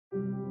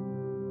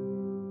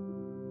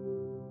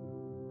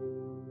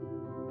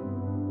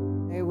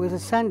was a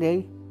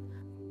Sunday.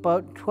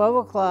 About 12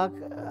 o'clock,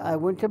 I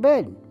went to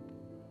bed.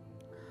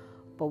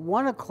 But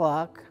 1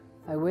 o'clock,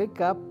 I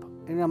wake up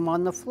and I'm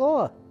on the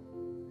floor.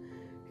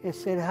 I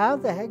said, how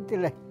the heck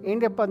did I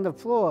end up on the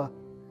floor?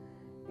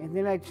 And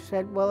then I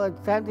said, well,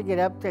 it's time to get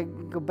up to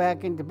go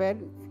back into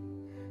bed.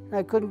 And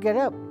I couldn't get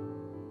up.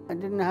 I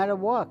didn't know how to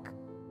walk.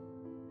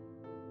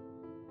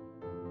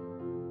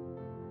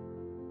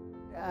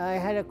 I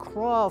had to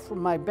crawl from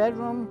my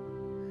bedroom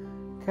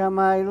to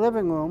my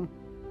living room.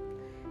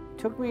 It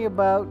took me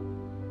about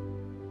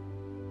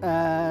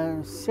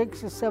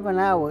 6 or 7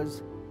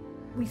 hours.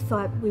 We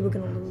thought we were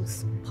going to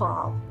lose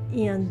Paul,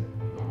 and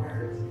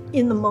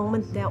in the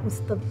moment that was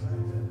the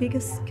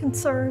biggest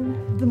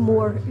concern. The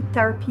more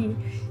therapy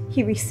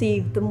he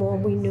received, the more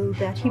we knew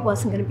that he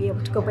wasn't going to be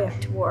able to go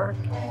back to work,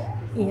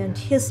 and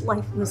his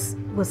life was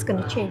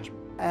going to change.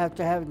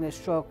 After having the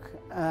stroke,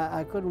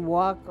 I couldn't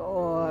walk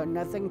or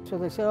nothing, so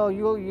they said, oh,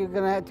 you're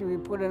going to have to be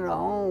put in a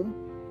home.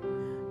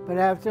 But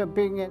after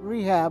being at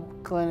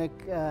rehab clinic,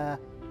 I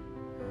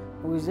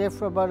was there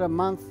for about a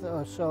month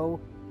or so,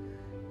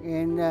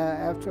 and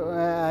after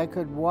I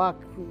could work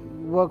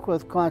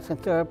with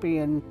constant therapy,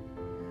 and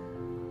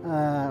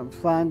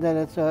find that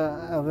it's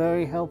a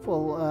very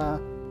helpful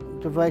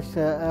device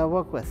to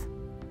work with.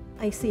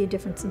 I see a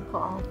difference in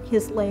Paul.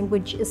 His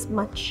language is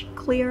much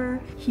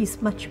clearer.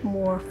 He's much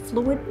more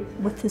fluid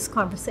with his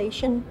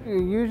conversation. I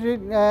use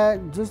it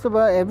just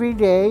about every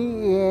day,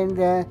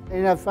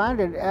 and I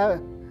found it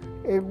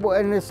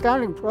an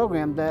astounding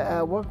program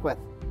to work with.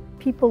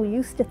 People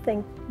used to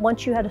think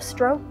once you had a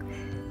stroke,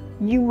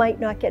 you might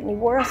not get any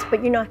worse,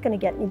 but you're not going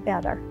to get any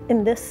better.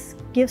 And this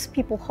gives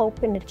people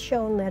hope, and it's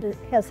shown that it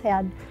has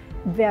had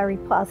very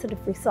positive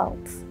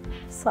results.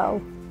 So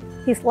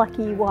he's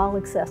lucky you all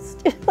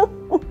exist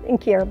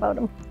and care about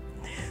him.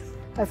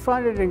 I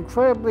find it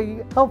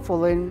incredibly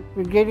helpful in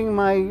getting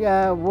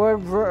my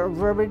word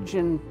verbiage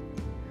and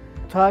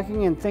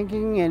talking and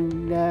thinking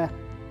and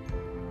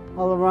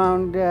all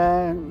around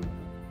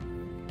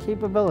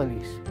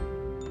capabilities.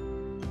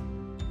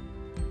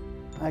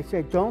 I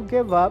say, don't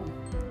give up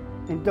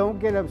and don't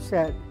get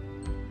upset.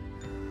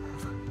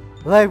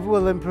 Life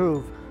will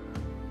improve.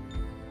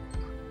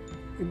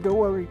 And don't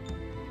worry.